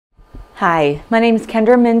Hi, my name is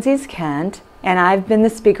Kendra Menzies Kent, and I've been the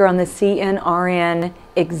speaker on the CNRN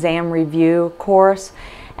Exam Review course.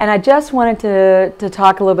 And I just wanted to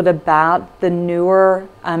talk a little bit about the newer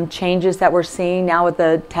changes that we're seeing now with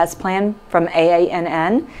the test plan from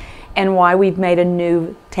ABNN and why we've made a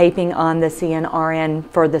new taping on the CNRN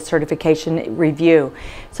for the certification review.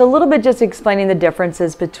 So a little bit just explaining the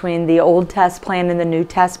differences between the old test plan and the new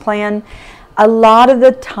test plan. A lot of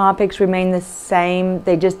the topics remain the same.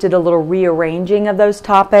 They just did a little rearranging of those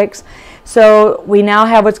topics. So we now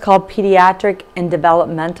have what's called Pediatric and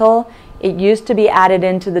Developmental. It used to be added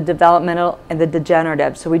into the developmental and the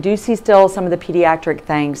degenerative. So we do see still some of the pediatric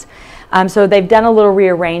things. So they've done a little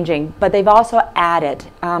rearranging, but they've also added.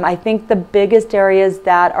 I think the biggest areas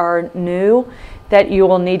that are new that you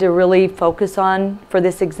will need to really focus on for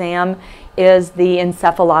this exam is the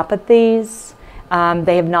encephalopathies.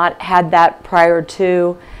 They have not had that prior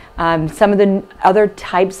to. Some of the other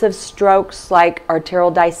types of strokes like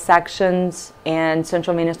arterial dissections and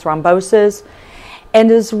central venous thrombosis,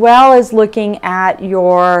 and as well as looking at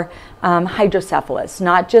your hydrocephalus,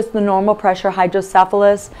 not just the normal pressure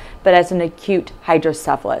hydrocephalus, but as an acute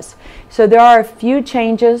hydrocephalus. So there are a few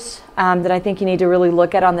changes that I think you need to really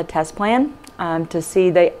look at on the test plan to see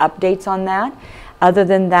the updates on that. Other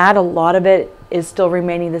than that, a lot of it is still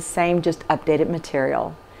remaining the same, just updated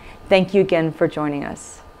material. Thank you again for joining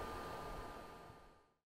us.